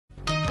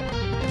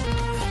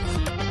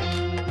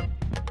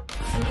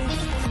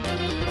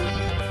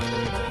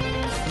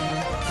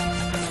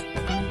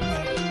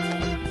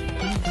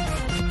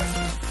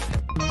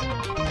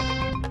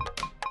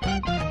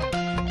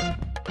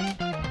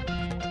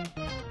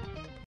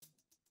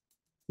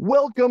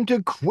Welcome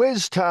to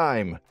quiz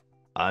time.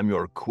 I'm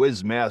your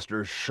quiz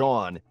master,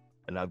 Sean,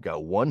 and I've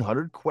got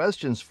 100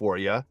 questions for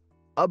you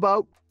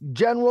about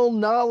general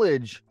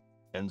knowledge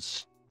and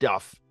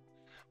stuff.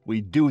 We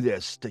do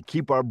this to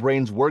keep our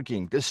brains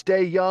working, to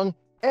stay young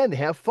and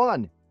have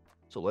fun.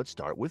 So let's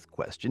start with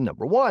question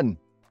number 1.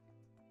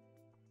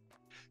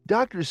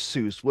 Dr.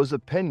 Seuss was a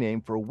pen name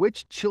for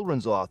which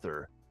children's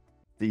author?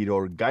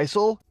 Theodore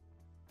Geisel,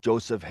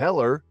 Joseph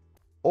Heller,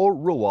 or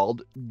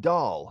Roald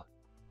Dahl?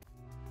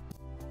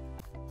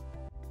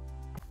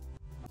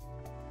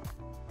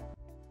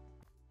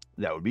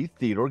 That would be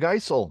Theodore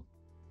Geisel.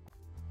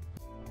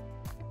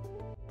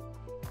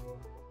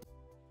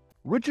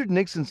 Richard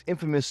Nixon's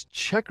infamous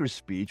checkers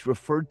speech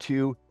referred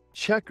to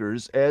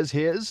checkers as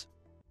his?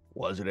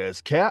 Was it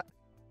his cat?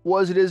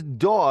 Was it his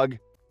dog?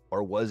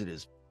 Or was it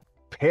his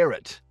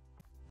parrot?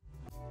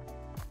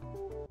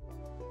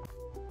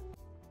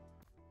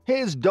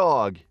 His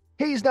dog.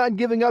 He's not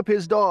giving up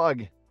his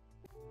dog.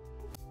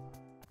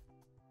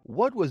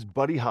 What was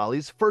Buddy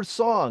Holly's first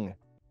song?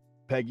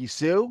 Peggy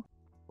Sue?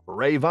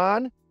 Rave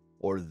On?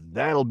 Or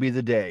That'll Be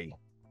the Day?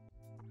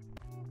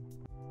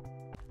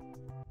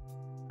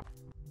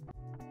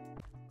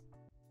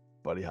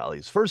 Buddy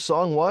Holly's first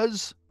song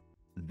was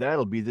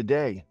That'll Be the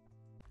Day.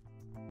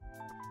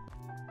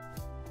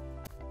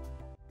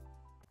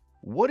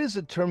 What is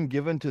the term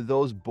given to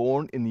those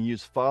born in the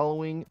years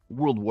following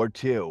World War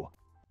II?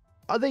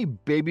 Are they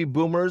baby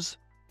boomers?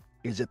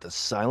 Is it the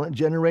silent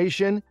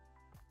generation?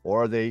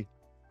 Or are they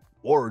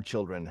war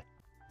children?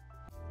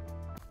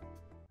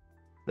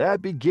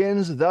 That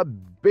begins the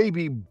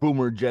baby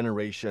boomer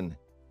generation.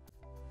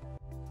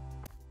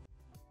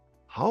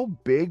 How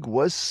big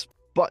was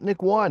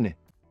Sputnik 1?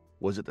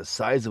 Was it the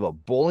size of a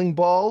bowling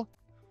ball?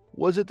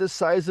 Was it the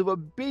size of a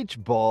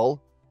beach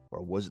ball?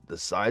 Or was it the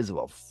size of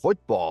a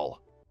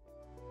football?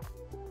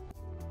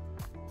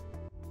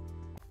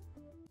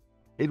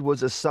 It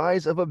was the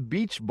size of a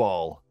beach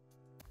ball.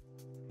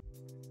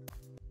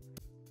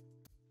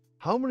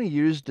 How many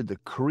years did the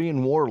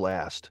Korean War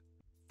last?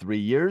 3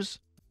 years?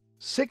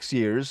 6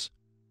 years?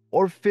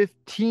 Or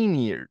 15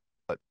 years?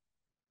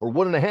 Or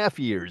 1.5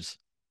 years?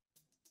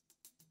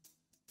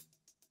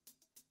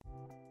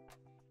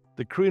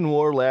 The Korean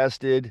War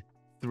lasted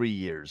 3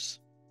 years.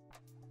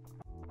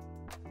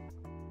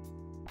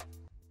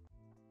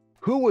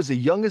 Who was the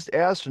youngest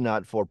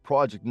astronaut for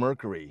Project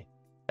Mercury?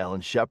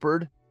 Alan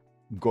Shepard,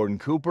 Gordon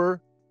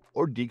Cooper,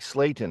 or Deke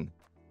Slayton?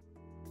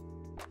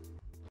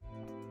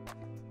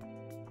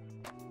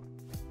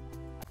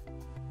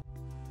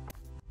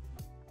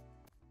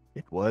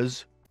 It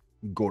was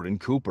Gordon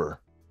Cooper.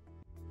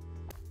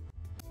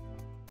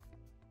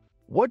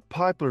 What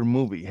popular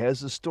movie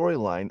has the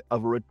storyline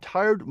of a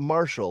retired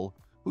marshal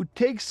who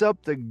takes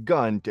up the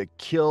gun to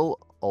kill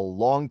a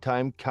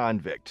longtime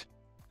convict?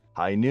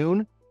 High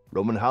Noon,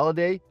 Roman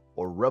Holiday,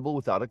 or Rebel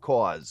Without a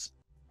Cause?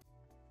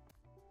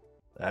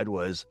 That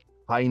was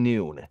High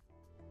Noon.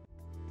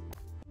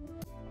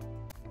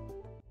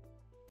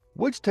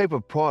 Which type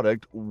of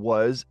product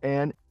was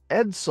an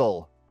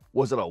Edsel?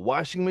 Was it a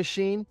washing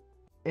machine,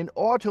 an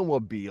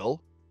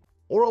automobile,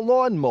 or a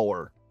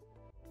lawnmower?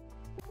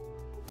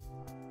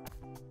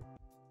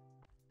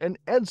 An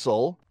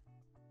Edsel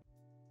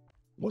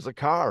was a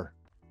car.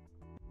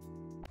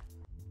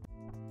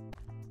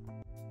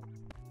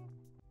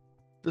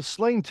 The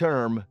slang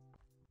term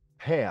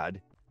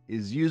pad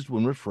is used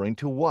when referring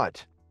to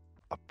what?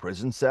 A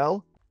prison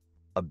cell,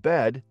 a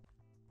bed,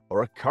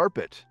 or a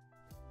carpet?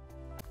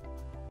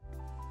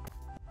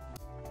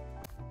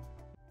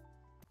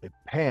 A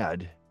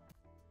pad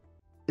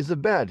is a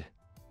bed.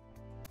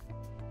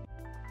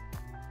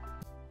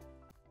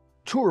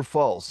 True or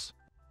false?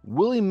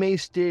 Willie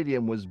Mays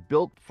Stadium was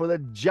built for the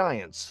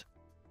Giants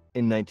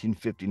in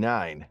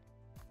 1959.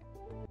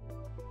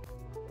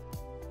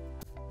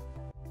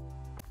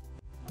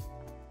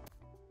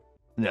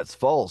 And that's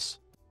false.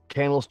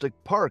 Candlestick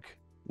Park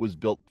was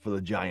built for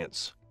the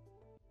Giants.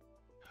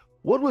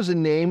 What was the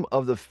name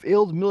of the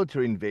failed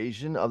military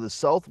invasion of the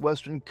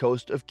southwestern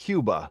coast of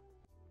Cuba?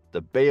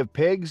 The Bay of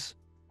Pigs,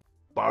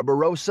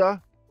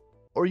 Barbarossa,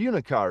 or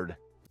Unicard?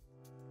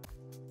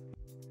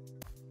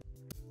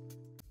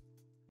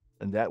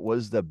 And that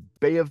was the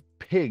Bay of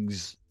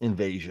Pigs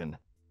invasion.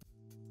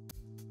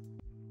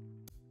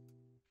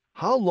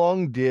 How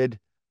long did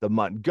the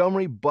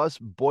Montgomery bus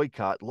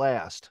boycott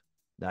last?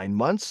 9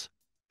 months,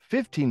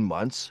 15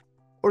 months,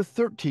 or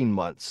 13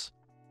 months?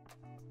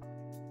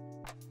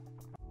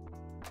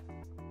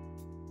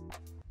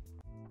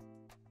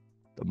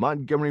 The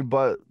Montgomery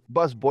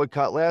bus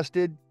boycott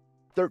lasted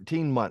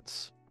 13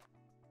 months.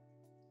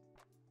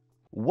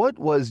 What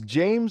was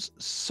James'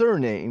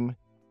 surname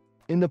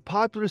in the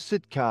popular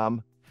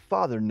sitcom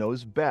Father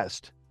Knows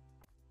Best?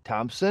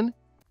 Thompson,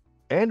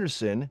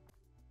 Anderson,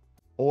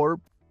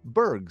 or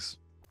Bergs?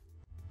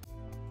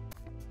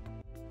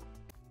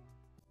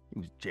 It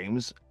was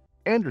James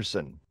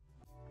Anderson.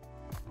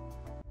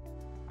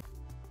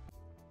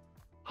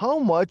 How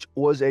much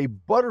was a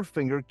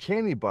Butterfinger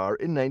candy bar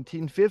in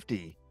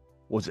 1950?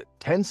 Was it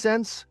 10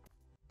 cents,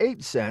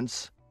 8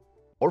 cents,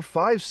 or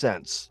 5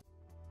 cents?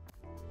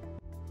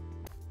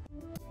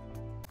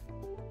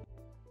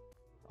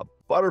 A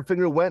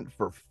Butterfinger went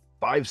for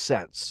 5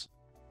 cents.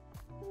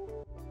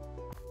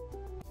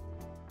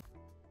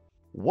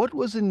 What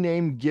was the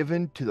name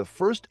given to the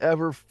first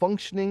ever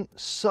functioning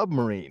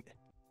submarine?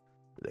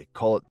 They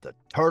call it the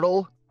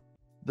Turtle,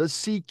 the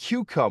Sea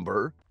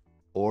Cucumber,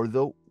 or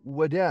the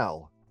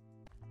Weddell?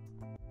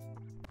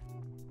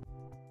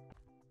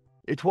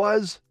 It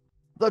was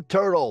the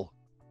Turtle.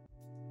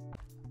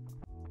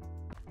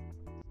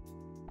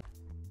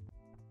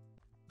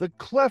 The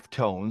cleft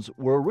tones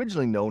were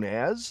originally known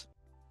as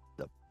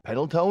the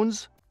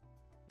Pendletones,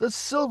 the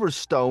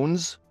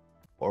Silverstones,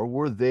 or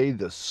were they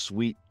the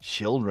Sweet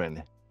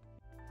Children?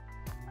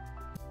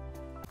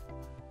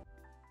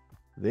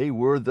 They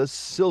were the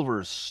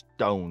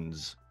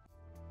Silverstones.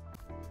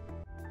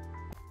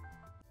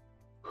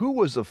 Who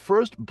was the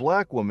first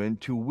black woman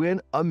to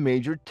win a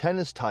major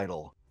tennis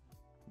title?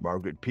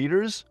 Margaret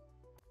Peters,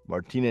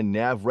 Martina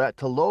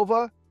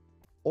Navratilova,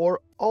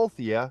 or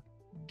Althea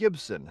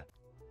Gibson?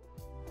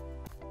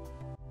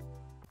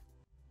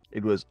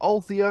 It was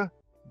Althea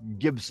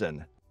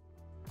Gibson.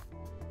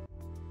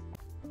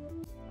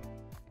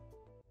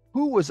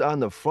 Who was on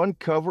the front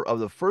cover of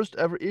the first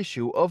ever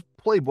issue of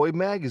Playboy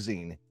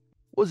magazine?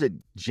 Was it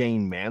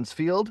Jane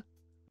Mansfield?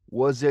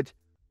 Was it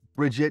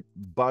Brigitte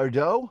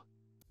Bardot?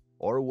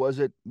 Or was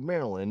it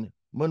Marilyn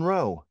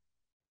Monroe?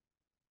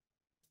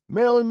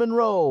 Marilyn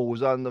Monroe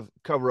was on the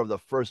cover of the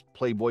first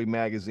Playboy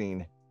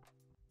magazine.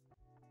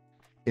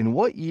 In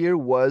what year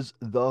was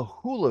the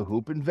hula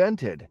hoop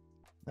invented?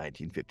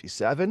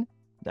 1957,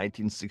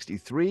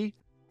 1963,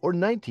 or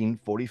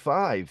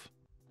 1945?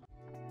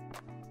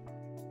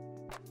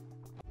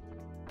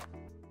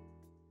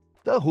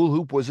 The hula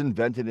hoop was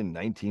invented in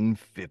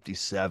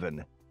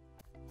 1957.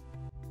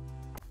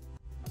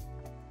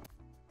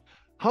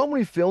 How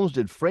many films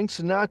did Frank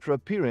Sinatra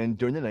appear in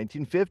during the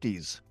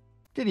 1950s?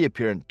 Did he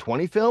appear in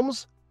 20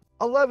 films,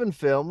 11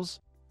 films,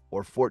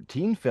 or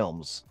 14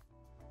 films?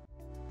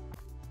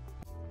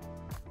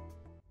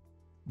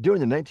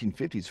 During the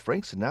 1950s,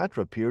 Frank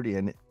Sinatra appeared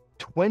in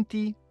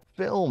 20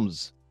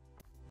 films.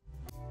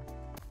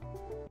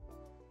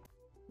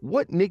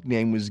 What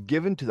nickname was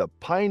given to the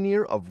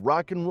pioneer of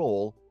rock and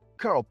roll,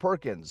 Carl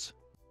Perkins?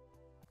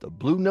 The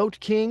Blue Note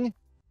King,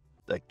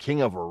 the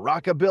King of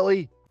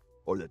Rockabilly,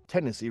 or the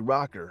Tennessee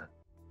Rocker?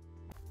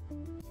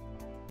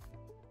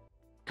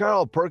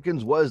 Carl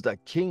Perkins was the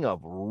King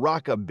of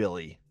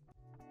Rockabilly.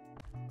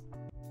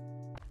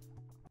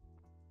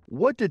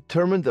 What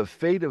determined the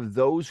fate of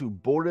those who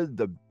boarded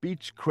the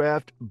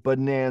Beechcraft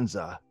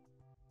Bonanza?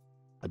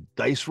 A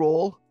dice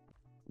roll,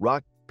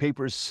 rock,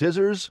 paper,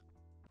 scissors,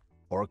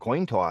 or a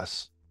coin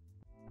toss?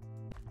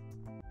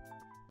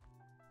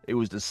 It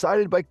was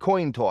decided by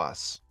coin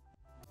toss.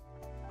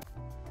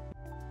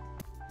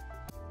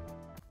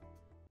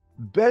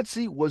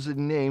 Betsy was a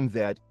name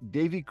that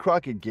Davy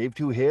Crockett gave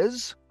to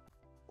his?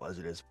 Was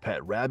it his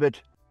pet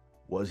rabbit?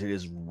 Was it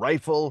his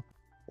rifle?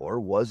 Or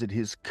was it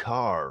his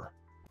car?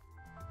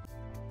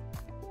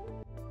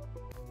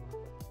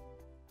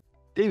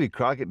 Davy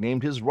Crockett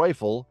named his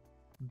rifle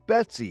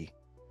Betsy.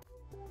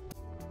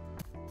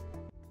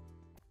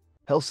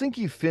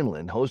 Helsinki,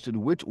 Finland hosted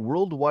which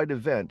worldwide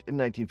event in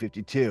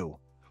 1952?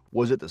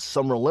 Was it the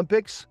Summer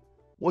Olympics?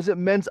 Was it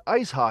men's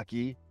ice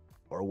hockey?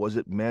 Or was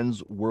it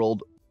men's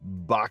world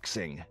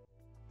boxing?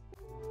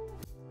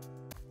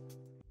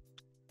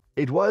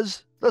 It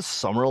was the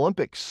Summer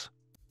Olympics.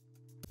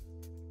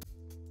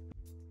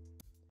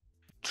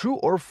 True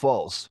or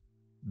false?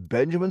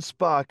 Benjamin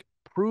Spock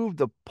proved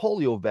the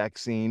polio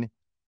vaccine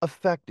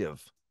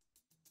effective.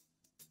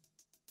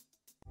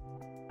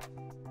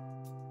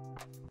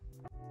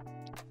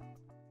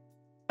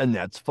 And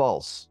that's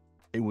false.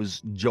 It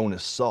was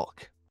Jonas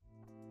Salk.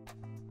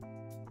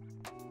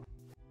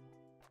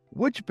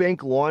 Which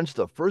bank launched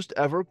the first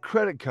ever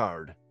credit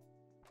card?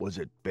 Was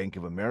it Bank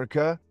of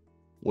America?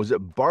 Was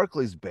it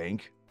Barclays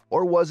Bank?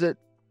 Or was it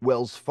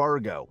Wells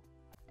Fargo?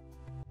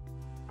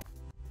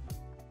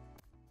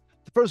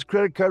 The first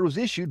credit card was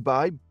issued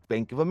by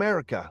Bank of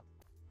America.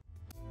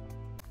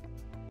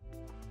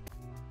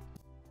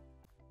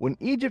 When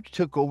Egypt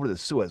took over the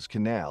Suez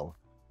Canal,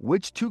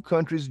 which two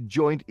countries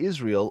joined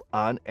Israel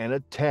on an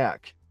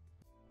attack?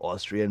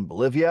 Austria and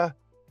Bolivia,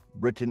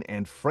 Britain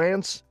and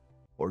France,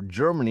 or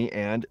Germany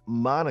and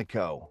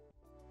Monaco?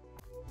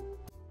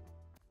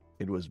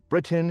 It was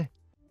Britain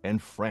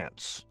and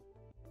France.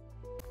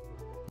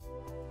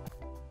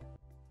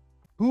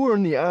 Who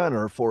earned the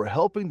honor for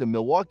helping the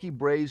Milwaukee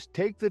Braves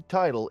take the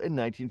title in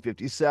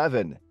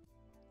 1957?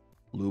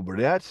 Lou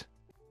Burdett,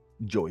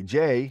 Joey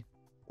Jay,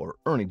 or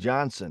Ernie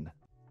Johnson?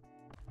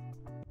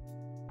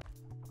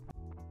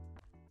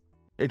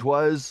 It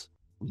was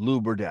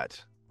Lou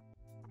Burdett.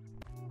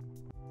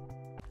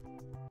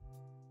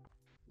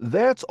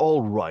 That's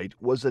All Right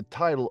was the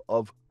title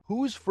of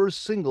whose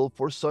first single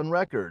for Sun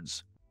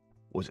Records?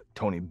 Was it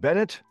Tony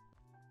Bennett,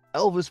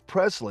 Elvis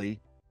Presley,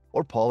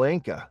 or Paul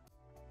Anka?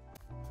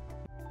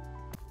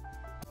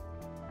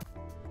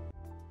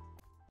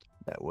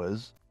 That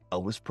was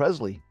Elvis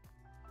Presley.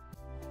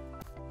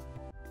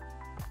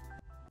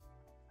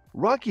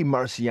 Rocky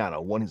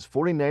Marciano won his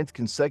 49th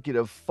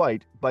consecutive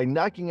fight by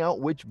knocking out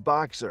which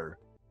boxer?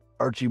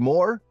 Archie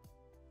Moore,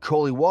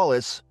 Coley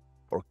Wallace,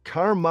 or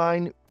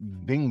Carmine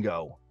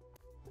Bingo?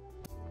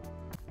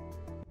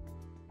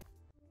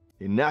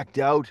 He knocked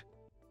out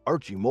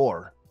Archie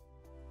Moore.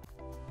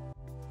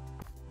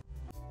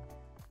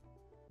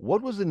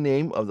 What was the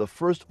name of the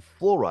first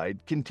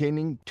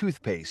fluoride-containing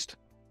toothpaste?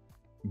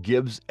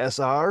 Gibbs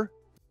SR,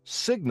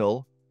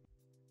 Signal,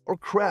 or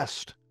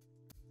Crest?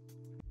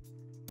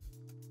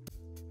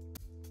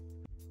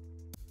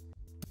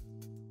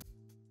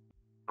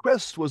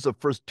 Crest was the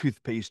first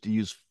toothpaste to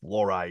use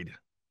fluoride.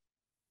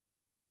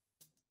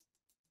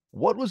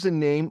 What was the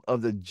name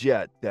of the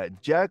jet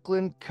that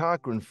Jacqueline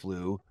Cochran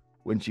flew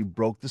when she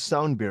broke the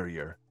sound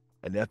barrier?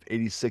 An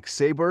F-86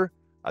 Sabre,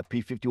 a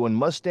P-51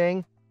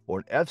 Mustang, or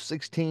an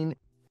F-16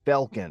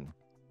 Falcon?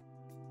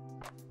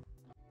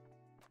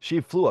 She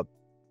flew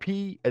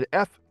an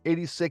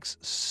F-86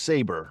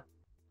 Sabre.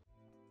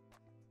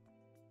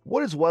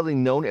 What is widely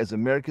known as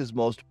America's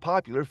most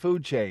popular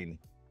food chain?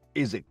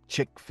 Is it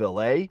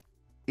Chick-fil-A?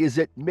 Is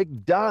it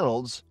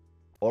McDonald's?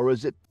 Or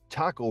is it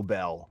Taco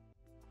Bell?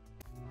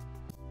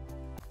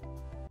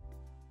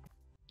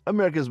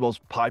 America's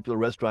most popular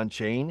restaurant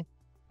chain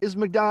is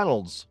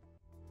McDonald's.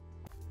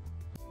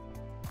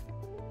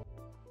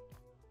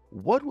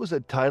 What was the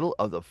title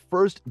of the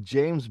first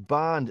James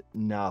Bond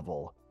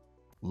novel?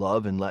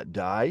 Love and Let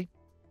Die,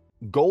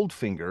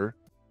 Goldfinger,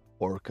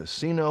 or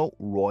Casino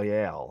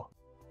Royale?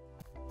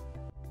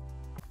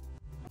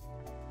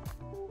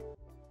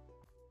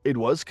 It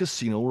was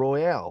Casino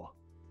Royale.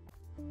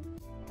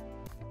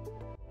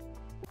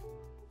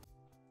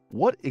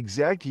 What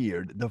exact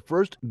year did the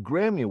first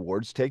Grammy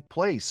Awards take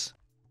place?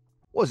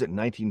 Was it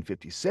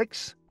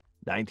 1956,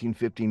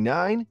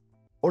 1959,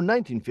 or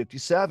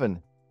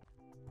 1957?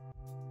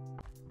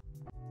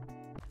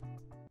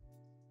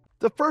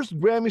 The first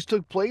Grammys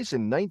took place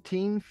in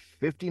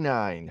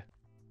 1959.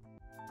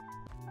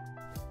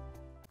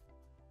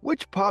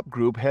 Which pop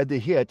group had the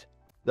hit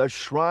The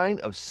Shrine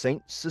of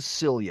St.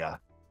 Cecilia?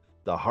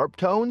 The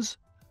Harptones,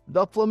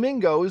 the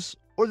Flamingos,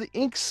 or the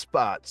Ink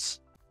Spots?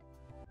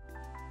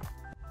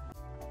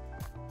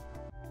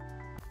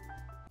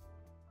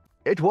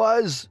 It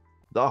was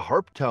the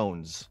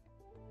Harptones.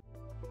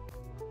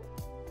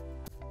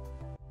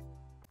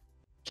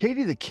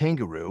 Katie the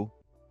Kangaroo,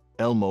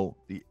 Elmo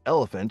the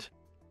Elephant,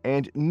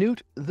 and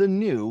Newt the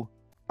New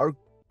are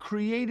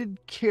created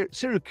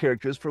cereal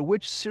characters for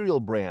which cereal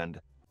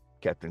brand?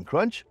 Captain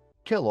Crunch,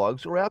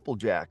 Kellogg's, or Apple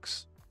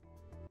Jacks?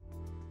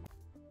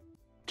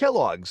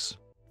 Kellogg's.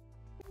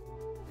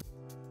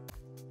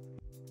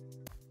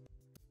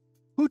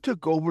 Who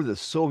took over the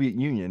Soviet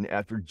Union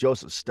after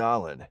Joseph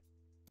Stalin?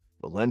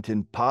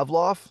 Valentin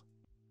Pavlov,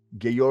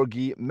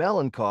 Georgy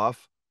Malenkov,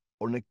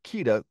 or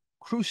Nikita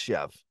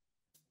Khrushchev?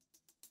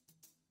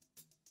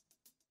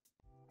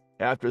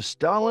 After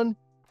Stalin,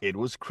 it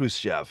was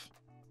Khrushchev.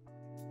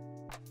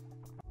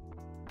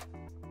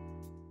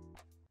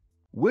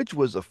 Which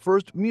was the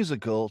first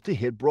musical to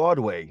hit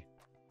Broadway?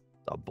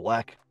 The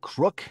Black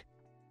Crook,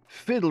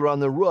 Fiddler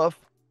on the Roof,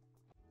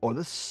 or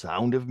The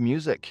Sound of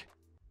Music?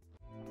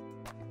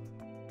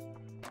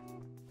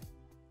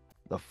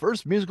 The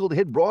first musical to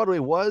hit Broadway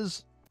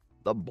was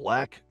The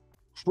Black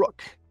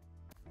Crook.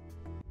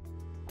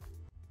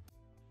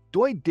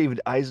 Dwight David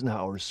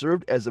Eisenhower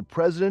served as the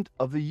President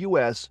of the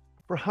U.S.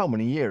 for how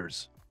many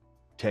years?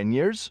 10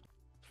 years,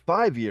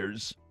 5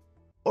 years,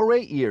 or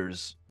 8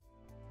 years?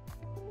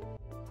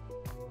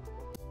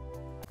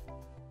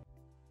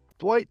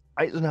 Dwight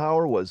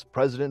Eisenhower was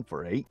president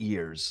for 8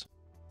 years.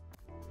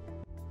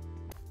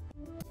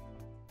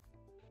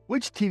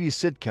 Which TV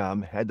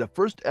sitcom had the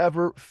first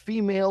ever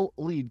female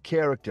lead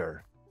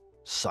character?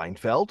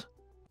 Seinfeld,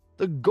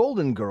 The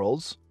Golden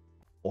Girls,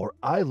 or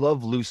I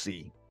Love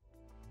Lucy?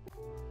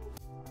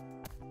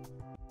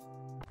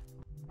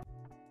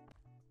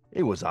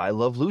 It was I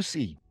Love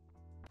Lucy.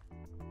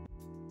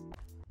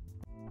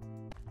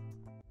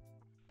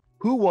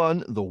 Who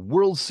won the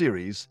World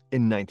Series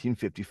in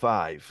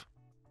 1955?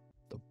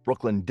 The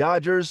Brooklyn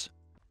Dodgers,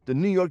 the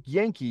New York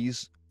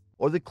Yankees,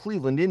 or the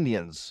Cleveland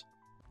Indians?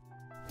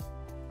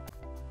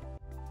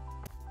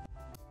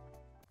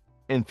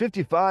 In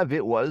 '55,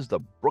 it was the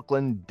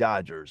Brooklyn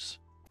Dodgers.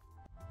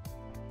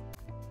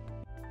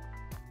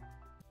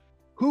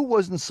 Who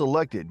wasn't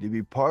selected to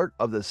be part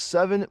of the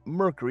 7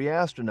 Mercury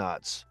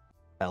astronauts?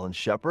 Alan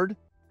Shepard,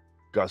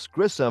 Gus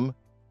Grissom,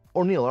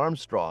 or Neil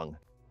Armstrong?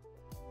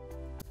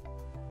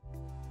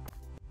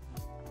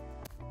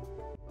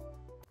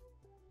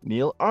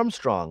 Neil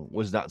Armstrong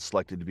was not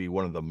selected to be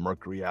one of the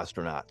Mercury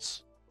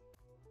astronauts.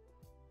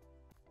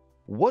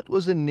 What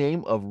was the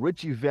name of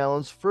Ritchie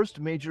Valens' first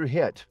major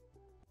hit?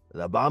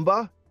 La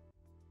Bamba,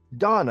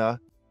 Donna,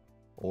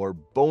 or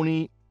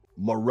Boney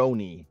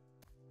Maroney?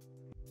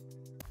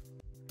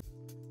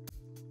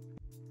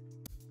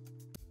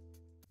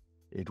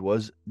 It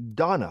was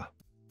Donna.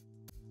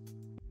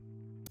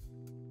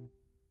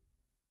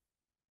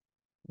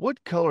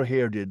 What color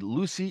hair did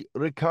Lucy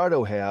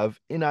Ricardo have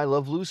in I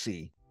Love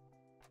Lucy?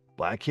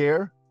 Black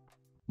hair,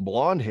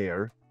 blonde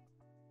hair,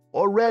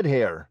 or red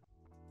hair?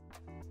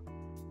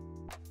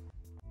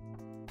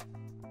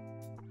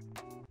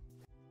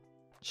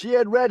 She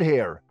had red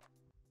hair,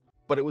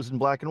 but it was in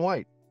black and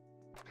white.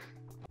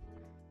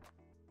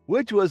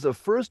 Which was the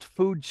first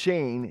food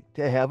chain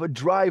to have a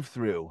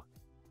drive-through?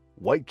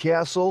 White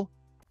Castle,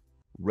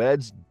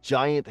 Red's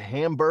Giant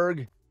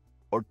Hamburg,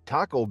 or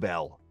Taco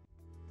Bell?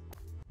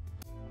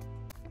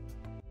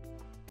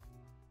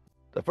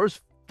 The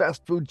first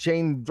fast food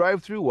chain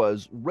drive-through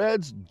was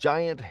Red's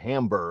Giant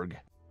Hamburg.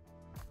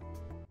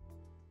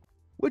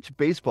 Which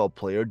baseball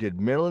player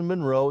did Marilyn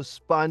Monroe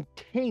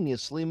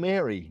spontaneously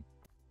marry?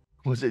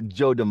 Was it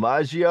Joe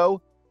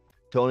DiMaggio,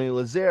 Tony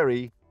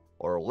Lazzari,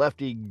 or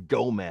Lefty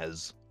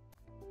Gomez?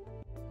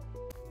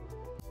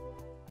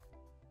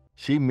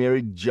 She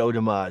married Joe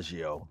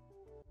DiMaggio.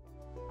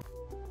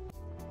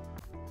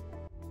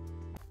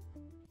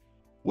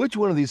 Which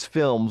one of these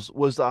films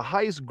was the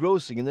highest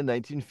grossing in the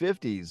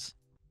 1950s?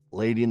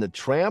 Lady and the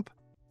Tramp,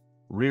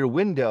 Rear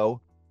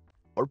Window,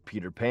 or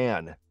Peter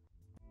Pan?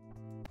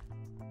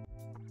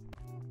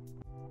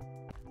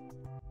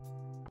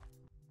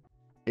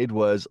 It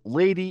was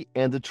Lady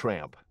and the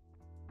Tramp.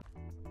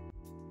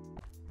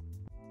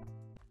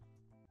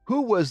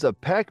 Who was the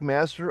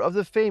packmaster of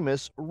the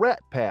famous Rat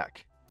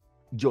Pack?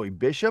 Joey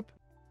Bishop,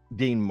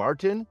 Dean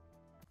Martin,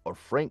 or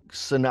Frank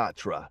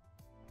Sinatra?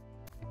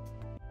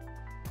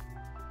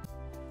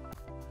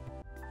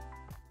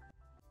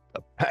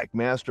 The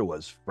packmaster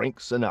was Frank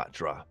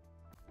Sinatra.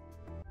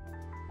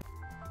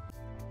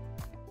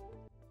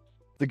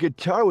 The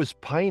guitar was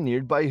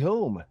pioneered by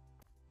whom?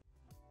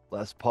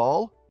 Les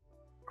Paul,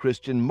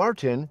 Christian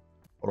Martin,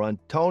 or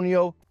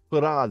Antonio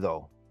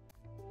Jurado?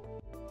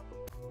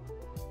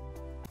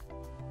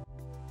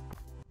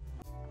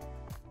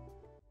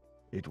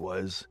 It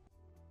was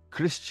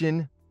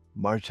Christian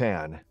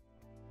Martin.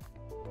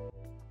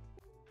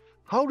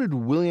 How did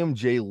William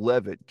J.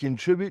 Levitt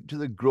contribute to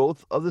the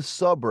growth of the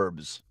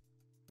suburbs?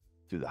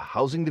 Through the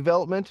housing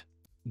development,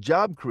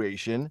 job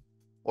creation,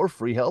 or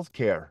free health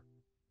care?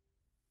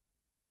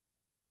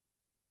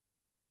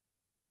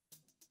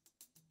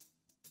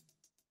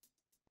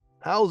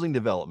 Housing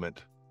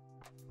development.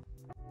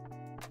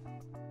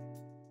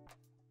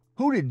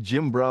 Who did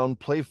Jim Brown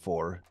play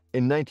for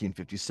in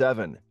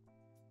 1957?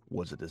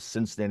 Was it the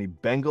Cincinnati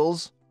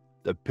Bengals,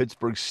 the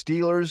Pittsburgh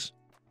Steelers,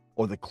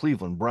 or the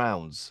Cleveland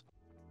Browns?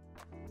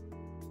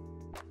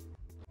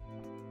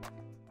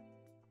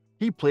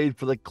 He played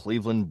for the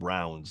Cleveland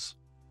Browns.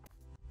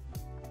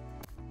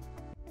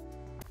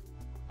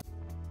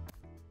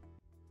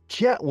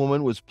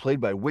 Catwoman was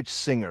played by which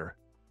singer?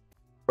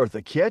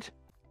 Eartha Kitt,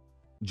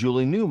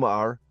 Julie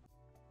Newmar,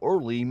 or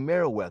Lee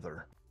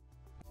Meriwether?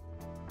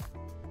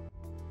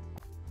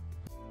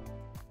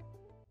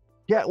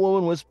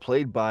 Catwoman was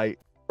played by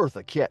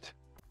Eartha Kitt.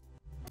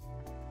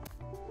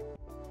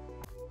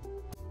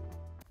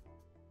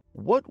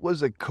 What was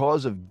the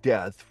cause of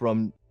death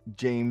from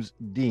James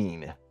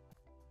Dean?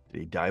 Did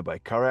he die by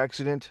car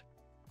accident,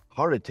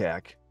 heart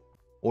attack,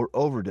 or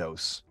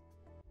overdose?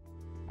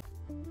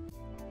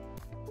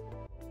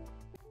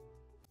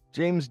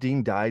 James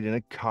Dean died in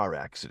a car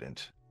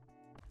accident.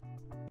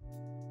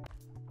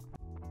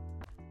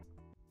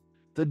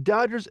 The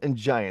Dodgers and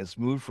Giants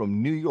moved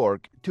from New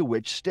York to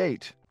which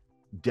state?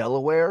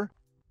 Delaware,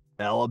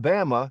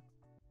 Alabama,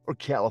 or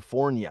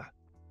California?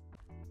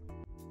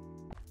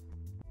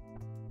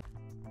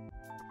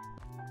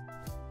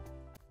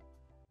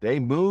 They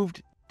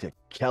moved to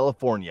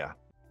California.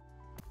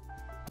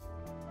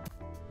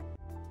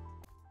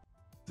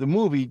 The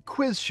movie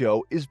Quiz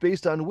Show is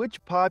based on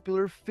which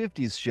popular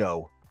 50s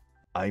show?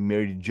 I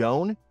Married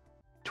Joan,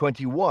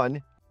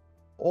 21,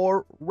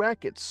 or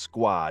Racket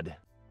Squad?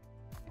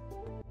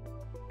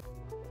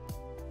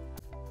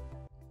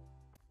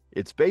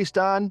 It's based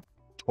on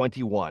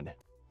 21.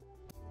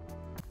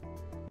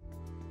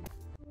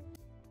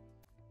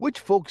 Which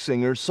folk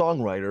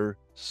singer-songwriter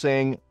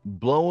sang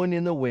Blowin'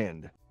 in the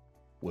Wind?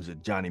 Was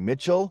it Johnny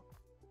Mitchell?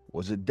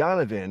 Was it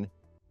Donovan?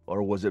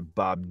 Or was it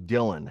Bob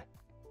Dylan?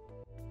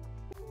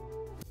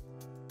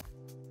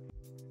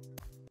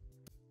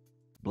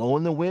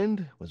 Blowin' the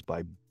Wind was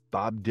by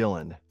Bob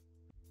Dylan.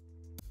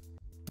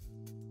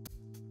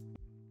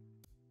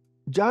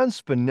 John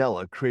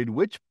Spinella created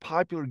which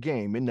popular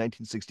game in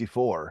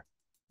 1964?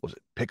 Was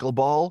it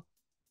Pickleball,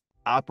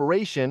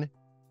 Operation,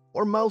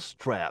 or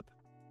Mousetrap?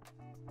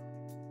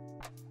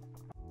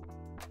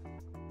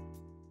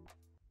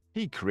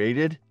 He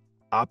created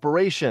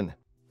Operation.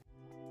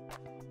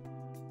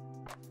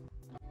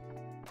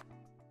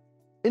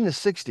 In the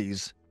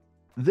 60s,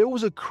 there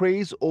was a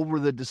craze over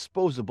the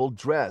disposable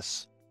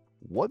dress.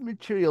 What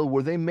material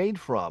were they made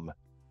from?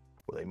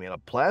 Were they made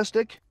of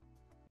plastic?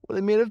 Were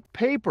they made of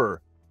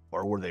paper?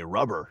 Or were they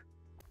rubber?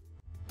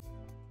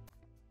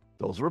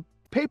 Those were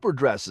paper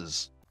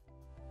dresses.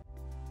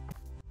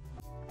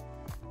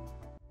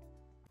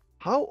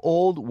 How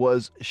old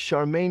was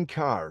Charmaine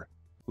Carr,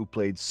 who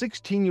played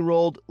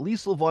 16-year-old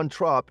Liesl von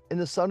Trapp in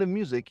The Sound of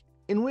Music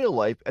in real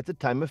life at the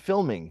time of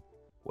filming?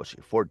 Was she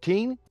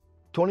 14,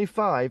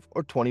 25,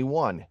 or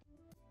 21?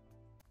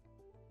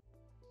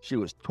 She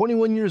was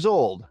 21 years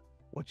old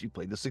when she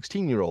played the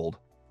 16-year-old.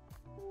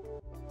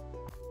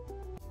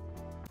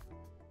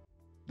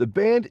 The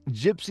band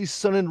Gypsy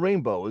Sun and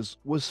Rainbows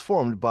was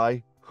formed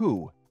by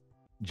who?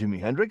 Jimi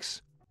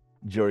Hendrix,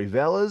 Jerry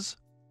Valles,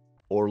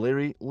 or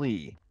Larry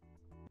Lee?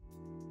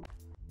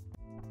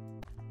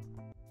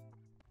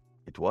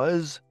 It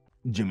was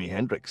Jimi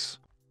Hendrix.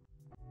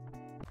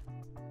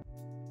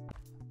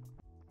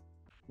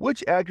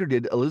 Which actor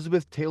did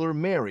Elizabeth Taylor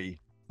marry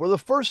for the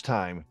first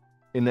time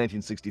in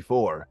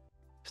 1964?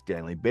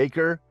 Stanley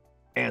Baker,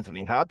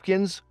 Anthony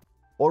Hopkins,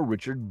 or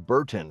Richard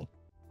Burton?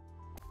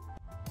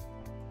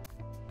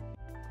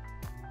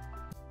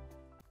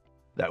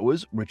 That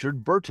was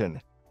Richard Burton.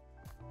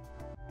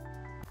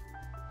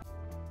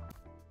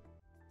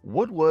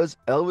 What was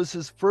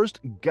Elvis's first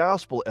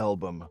gospel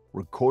album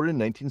recorded in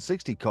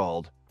 1960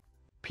 called?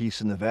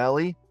 Peace in the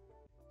Valley,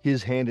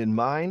 His Hand in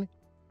Mine,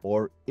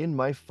 or In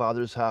My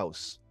Father's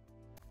House?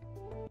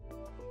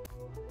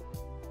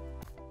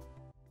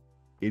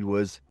 It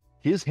was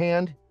His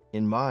Hand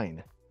in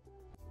Mine.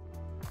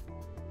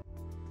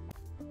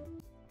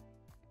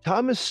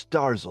 Thomas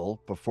Starzl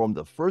performed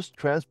the first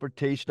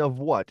transplantation of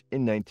what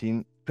in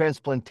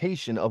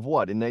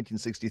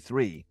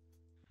 1963?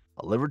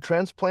 A liver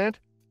transplant,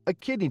 a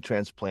kidney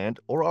transplant,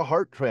 or a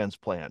heart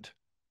transplant?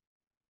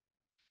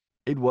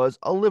 It was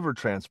a liver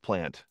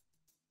transplant.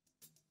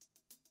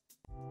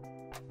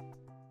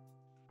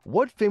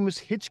 What famous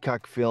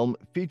Hitchcock film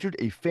featured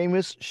a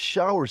famous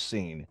shower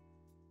scene?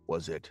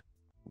 Was it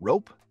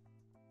Rope,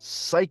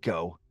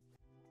 Psycho,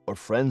 or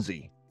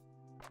Frenzy?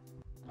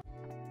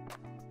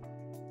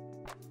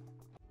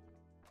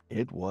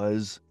 It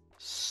was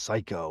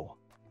Psycho.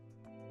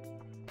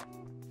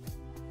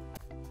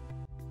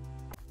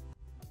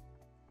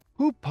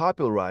 Who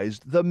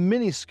popularized the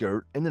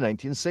miniskirt in the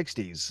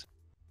 1960s?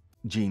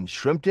 Jean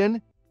Shrimpton,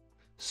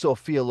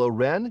 Sophia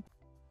Loren,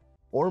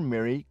 or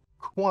Mary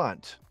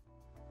Quant?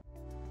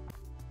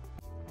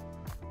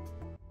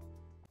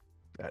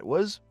 That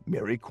was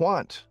Mary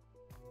Quant.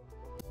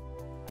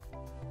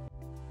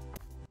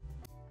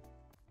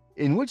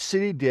 In which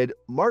city did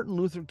Martin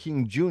Luther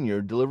King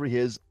Jr. deliver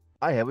his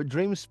I Have a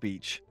Dream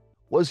speech?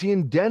 Was he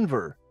in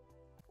Denver?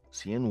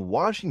 Was he in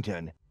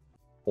Washington?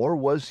 Or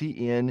was he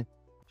in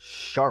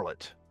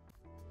Charlotte?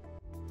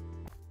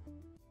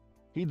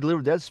 He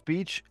delivered that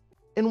speech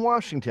in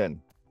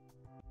Washington.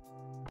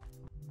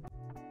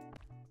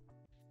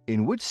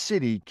 In which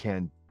city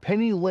can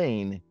Penny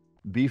Lane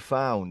be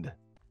found?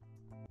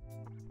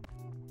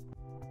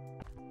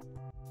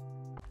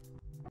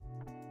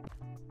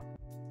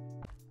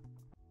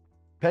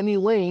 Penny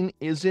Lane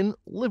is in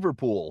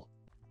Liverpool.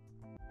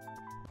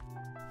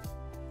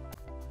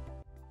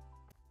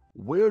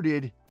 Where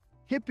did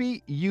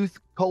hippie youth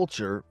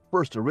culture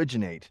first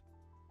originate?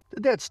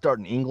 Did that start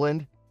in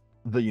England,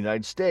 the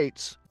United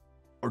States,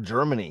 or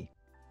Germany?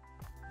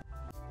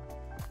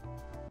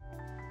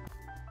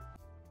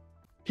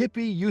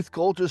 Hippie youth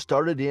culture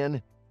started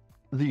in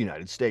the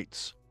United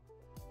States.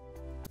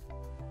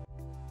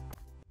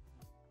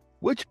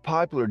 Which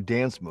popular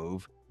dance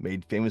move,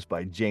 made famous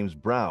by James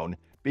Brown,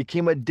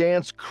 became a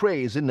dance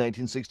craze in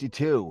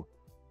 1962?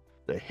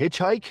 The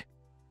hitchhike,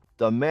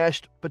 the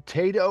mashed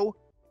potato,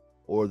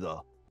 or the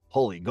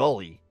Holy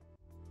Golly?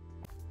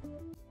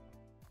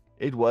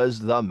 It was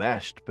the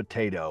mashed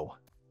potato.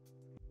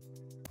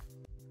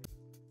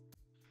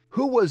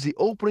 Who was the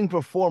opening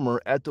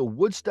performer at the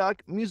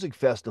Woodstock Music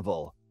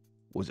Festival?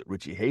 Was it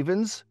Richie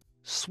Havens,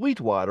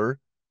 Sweetwater,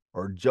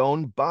 or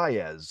Joan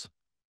Baez?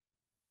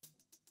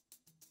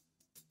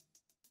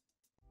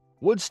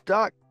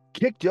 Woodstock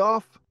kicked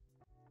off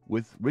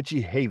with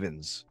Richie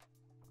Havens.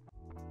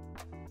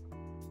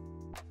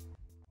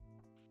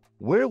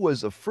 Where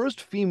was the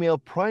first female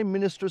prime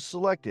minister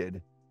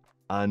selected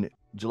on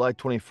July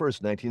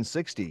 21st,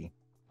 1960?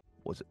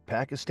 Was it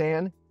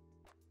Pakistan,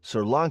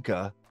 Sri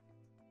Lanka,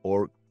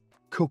 or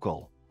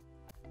Kukul?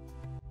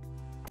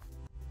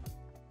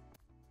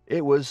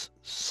 It was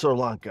Sri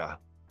Lanka.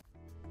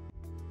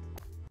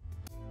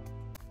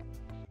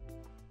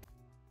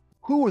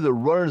 Who were the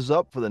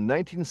runners-up for the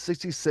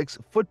 1966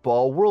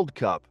 Football World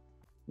Cup?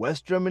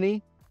 West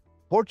Germany,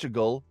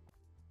 Portugal,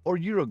 or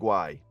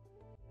Uruguay?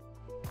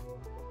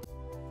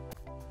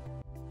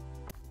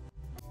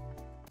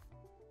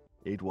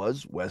 It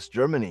was West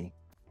Germany.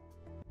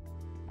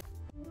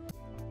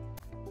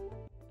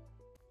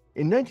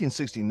 In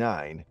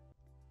 1969,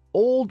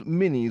 old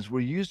minis were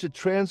used to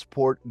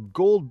transport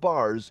gold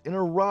bars in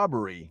a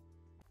robbery.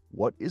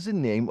 What is the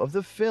name of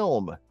the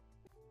film?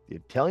 The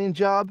Italian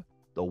Job,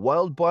 The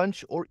Wild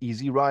Bunch, or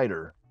Easy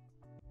Rider?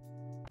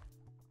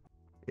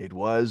 It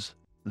was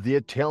The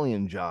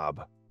Italian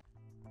Job.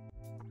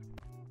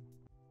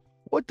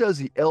 What does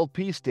the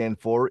LP stand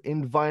for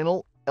in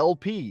vinyl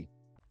LP?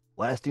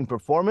 Lasting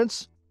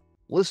performance,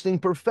 listening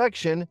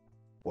perfection,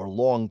 or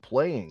long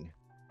playing?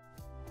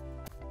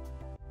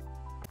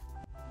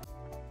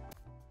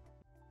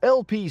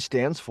 LP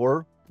stands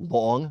for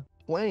long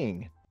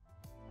playing.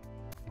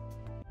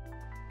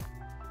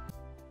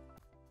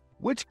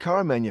 Which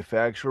car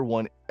manufacturer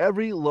won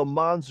every Le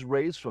Mans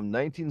race from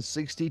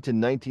 1960 to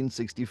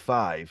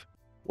 1965?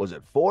 Was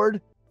it Ford,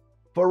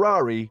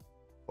 Ferrari,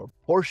 or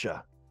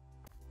Porsche?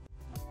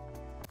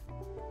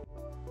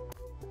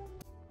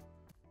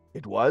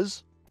 It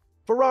was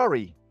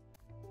Ferrari.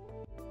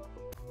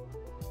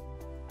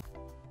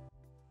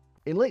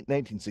 In late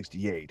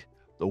 1968,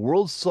 the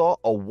world saw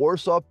a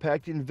Warsaw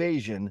Pact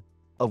invasion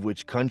of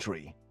which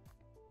country?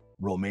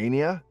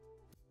 Romania,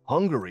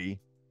 Hungary,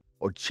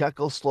 or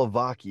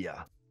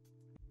Czechoslovakia?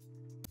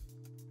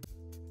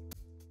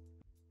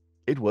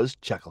 It was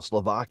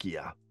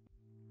Czechoslovakia.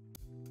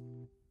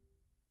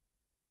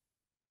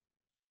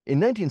 In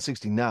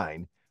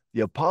 1969,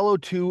 the Apollo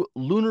 2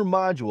 lunar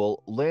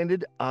module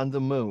landed on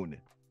the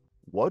moon.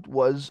 What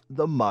was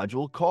the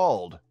module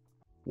called?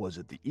 Was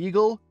it the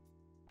Eagle,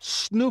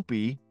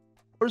 Snoopy,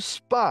 or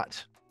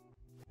Spot?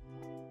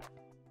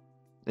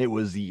 It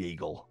was the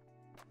Eagle.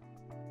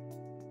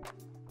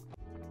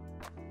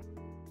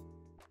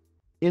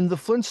 In the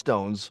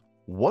Flintstones,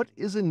 what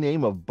is the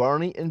name of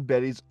Barney and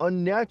Betty's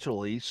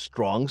unnaturally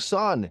strong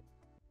son?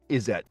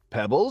 Is that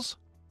Pebbles?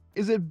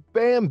 Is it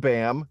Bam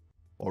Bam?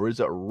 Or is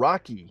it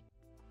Rocky?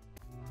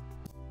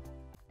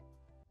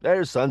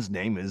 Their son's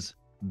name is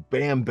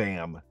Bam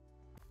Bam.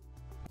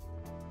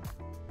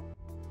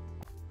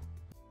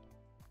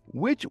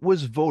 Which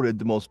was voted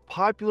the most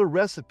popular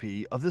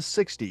recipe of the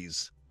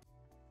 60s?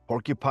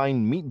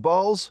 Porcupine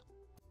meatballs,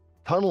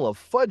 tunnel of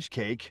fudge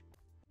cake,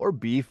 or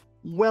beef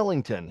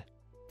Wellington?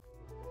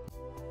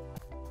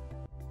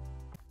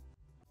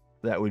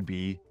 That would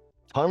be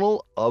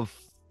tunnel of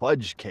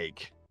fudge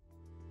cake.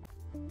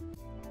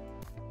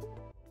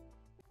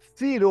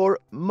 Theodore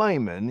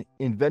Maiman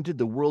invented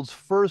the world's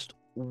first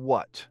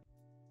what?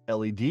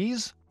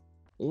 LEDs,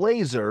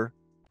 laser,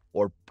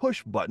 or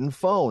push-button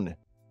phone?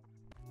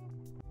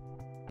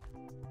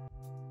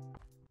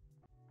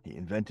 He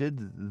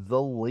invented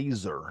the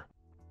laser.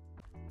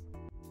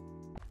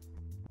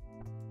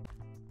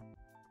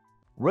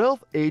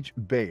 Ralph H.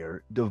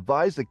 Baer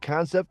devised the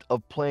concept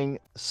of playing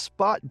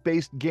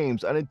spot-based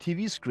games on a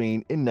TV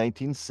screen in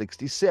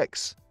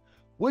 1966,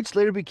 which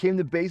later became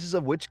the basis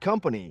of which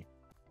company?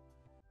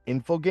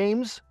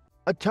 Infogames,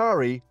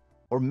 Atari,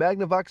 or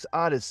Magnavox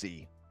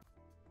Odyssey?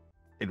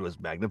 It was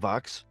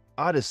Magnavox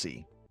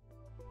Odyssey.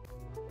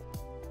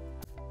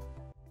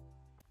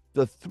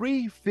 The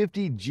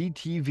 350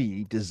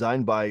 GTV,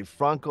 designed by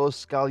Franco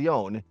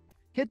Scaglione,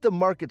 hit the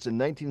markets in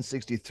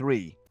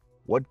 1963.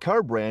 What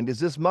car brand is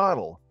this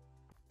model?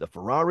 The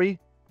Ferrari,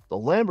 the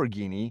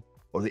Lamborghini,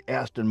 or the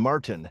Aston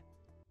Martin?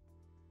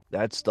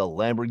 That's the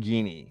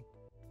Lamborghini.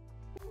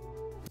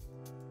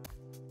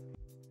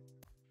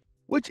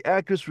 Which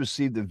actress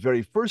received the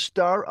very first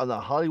star on the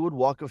Hollywood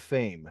Walk of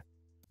Fame?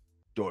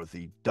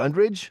 Dorothy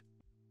Dundridge,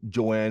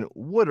 Joanne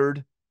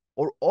Woodard,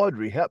 or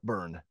Audrey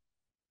Hepburn?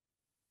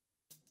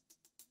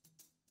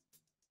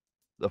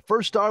 The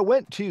first star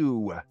went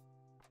to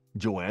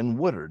Joanne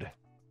Woodard.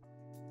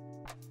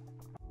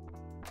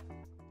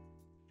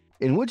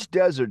 In which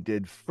desert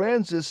did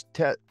France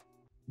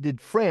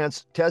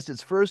test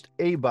its first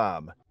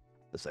A-bomb?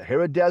 The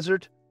Sahara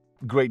Desert,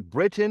 Great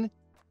Britain,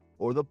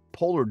 or the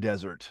Polar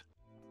Desert?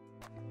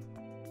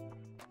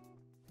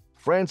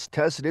 France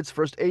tested its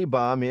first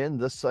A-bomb in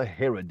the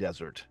Sahara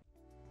Desert.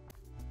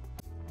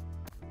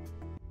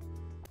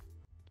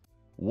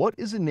 What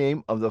is the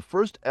name of the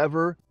first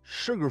ever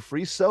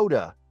sugar-free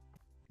soda?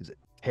 Is it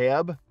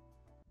Tab,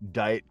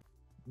 Diet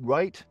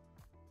Right,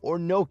 or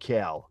No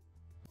Cal?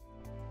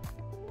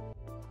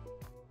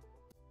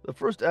 The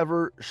first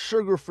ever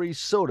sugar-free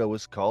soda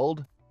was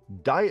called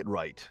Diet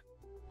Right.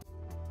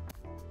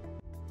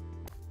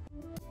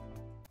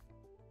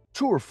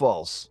 True or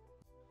false?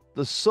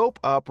 The soap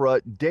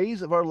opera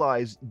Days of Our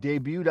Lives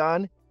debuted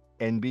on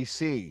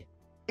NBC.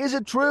 Is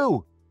it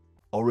true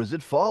or is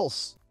it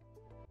false?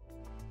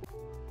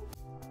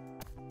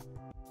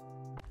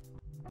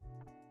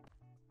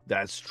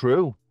 That's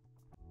true.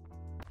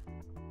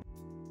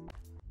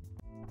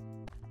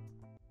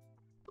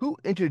 Who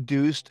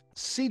introduced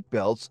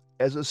seatbelts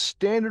as a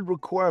standard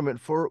requirement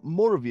for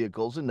motor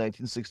vehicles in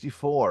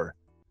 1964?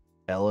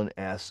 Ellen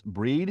S.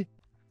 Breed,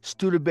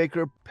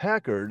 Studebaker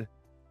Packard,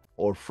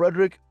 or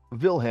Frederick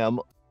Wilhelm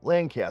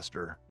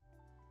Lancaster?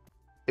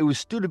 It was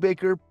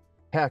Studebaker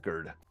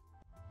Packard.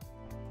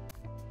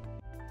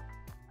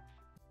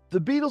 The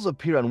Beatles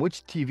appeared on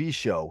which TV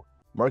show,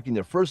 marking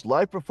their first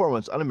live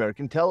performance on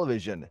American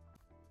television?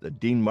 The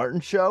Dean Martin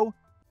Show,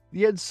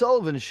 The Ed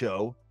Sullivan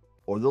Show,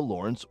 or The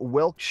Lawrence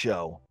Welk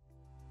Show?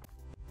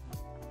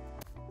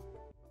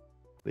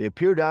 They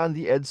appeared on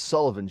The Ed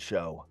Sullivan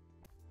Show.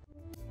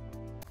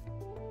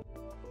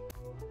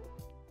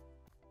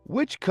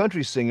 Which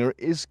country singer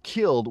is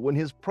killed when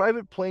his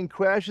private plane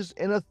crashes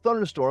in a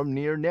thunderstorm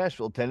near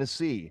Nashville,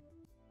 Tennessee?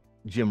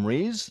 Jim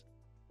Reeves,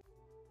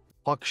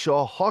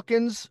 Hawkshaw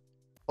Hawkins,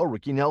 or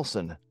Ricky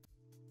Nelson?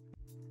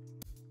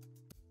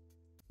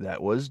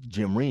 That was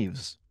Jim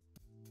Reeves.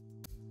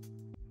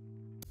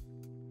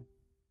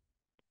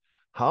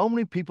 How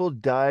many people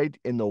died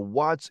in the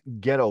Watts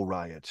Ghetto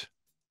riot?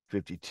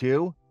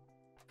 52,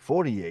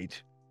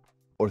 48,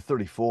 or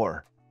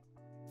 34?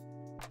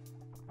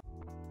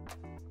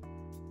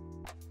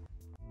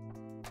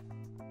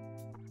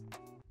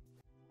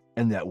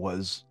 And that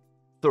was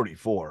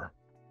 34.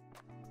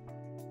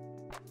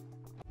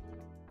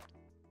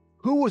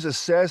 Who was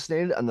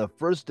assassinated on the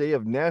first day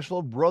of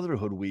National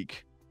Brotherhood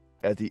Week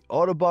at the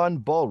Audubon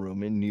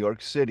Ballroom in New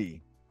York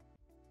City?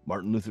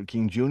 Martin Luther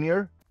King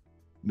Jr.,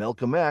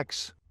 Malcolm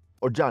X,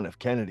 or John F.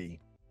 Kennedy?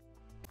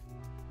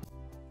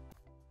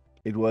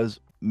 It was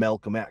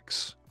Malcolm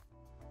X.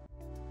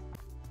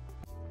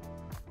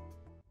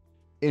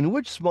 In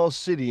which small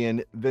city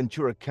in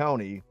Ventura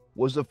County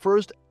was the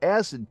first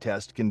acid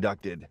test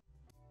conducted?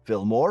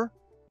 Fillmore,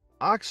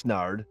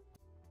 Oxnard,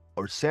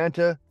 or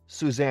Santa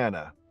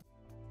Susana?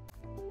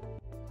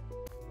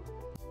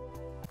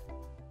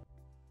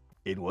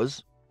 It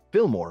was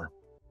Fillmore.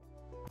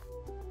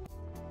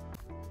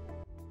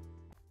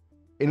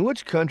 In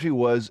which country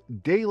was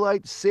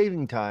daylight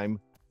saving time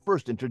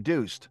first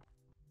introduced?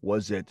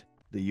 Was it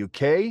the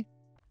UK,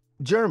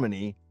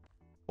 Germany,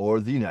 or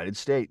the United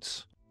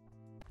States?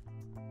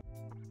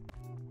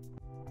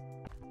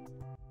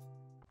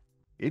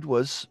 It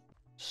was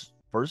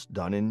first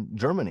done in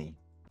Germany.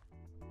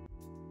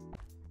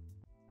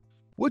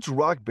 Which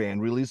rock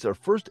band released their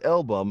first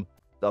album,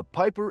 The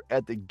Piper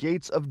at the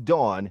Gates of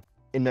Dawn,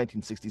 in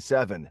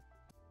 1967?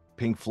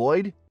 Pink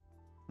Floyd,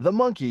 The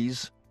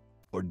Monkees,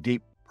 or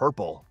Deep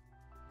Purple?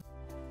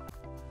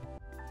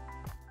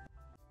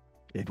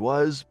 It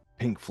was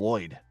Pink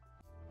Floyd.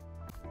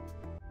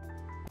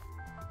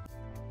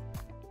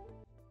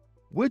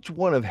 Which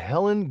one of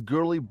Helen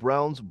Gurley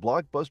Brown's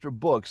blockbuster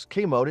books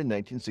came out in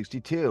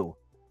 1962?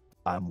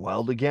 I'm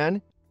Wild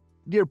Again,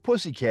 Dear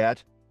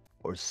Pussycat,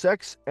 or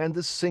Sex and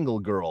the Single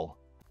Girl?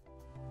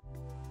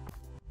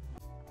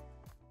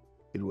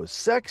 It was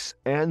Sex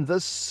and the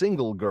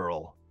Single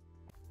Girl.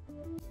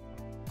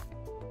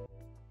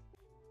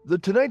 The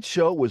Tonight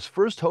Show was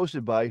first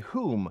hosted by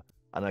whom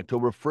on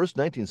October 1st,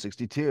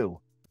 1962?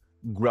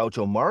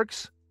 Groucho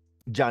Marx,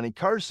 Johnny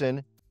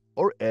Carson,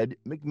 or Ed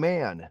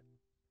McMahon?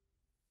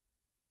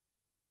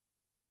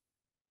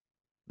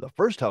 The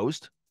first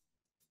host,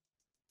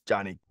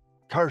 Johnny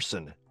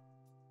Carson,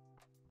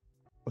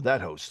 or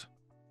that host.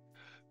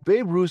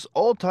 Babe Ruth's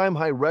all-time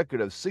high record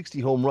of 60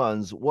 home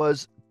runs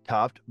was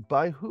topped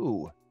by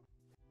who?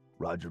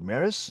 Roger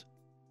Maris,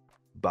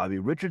 Bobby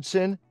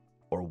Richardson,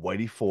 or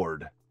Whitey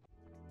Ford?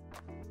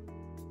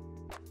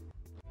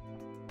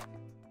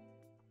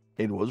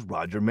 It was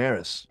Roger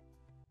Maris.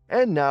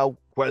 And now,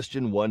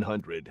 question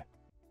 100.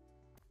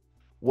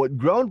 What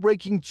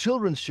groundbreaking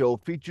children's show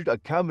featured a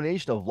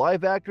combination of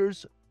live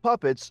actors,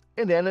 puppets,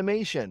 and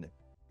animation?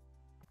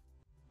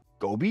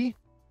 Gobi,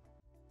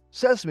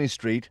 Sesame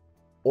Street,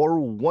 or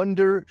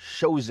Wonder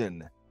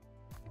Chosen?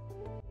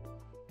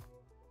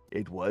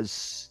 It was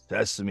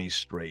Sesame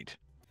Street.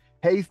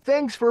 Hey,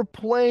 thanks for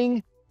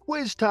playing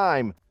Quiz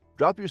Time.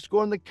 Drop your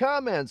score in the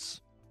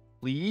comments,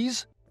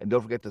 please. And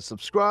don't forget to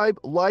subscribe,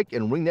 like,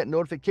 and ring that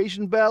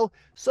notification bell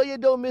so you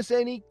don't miss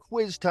any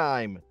quiz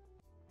time.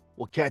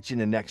 We'll catch you in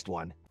the next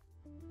one.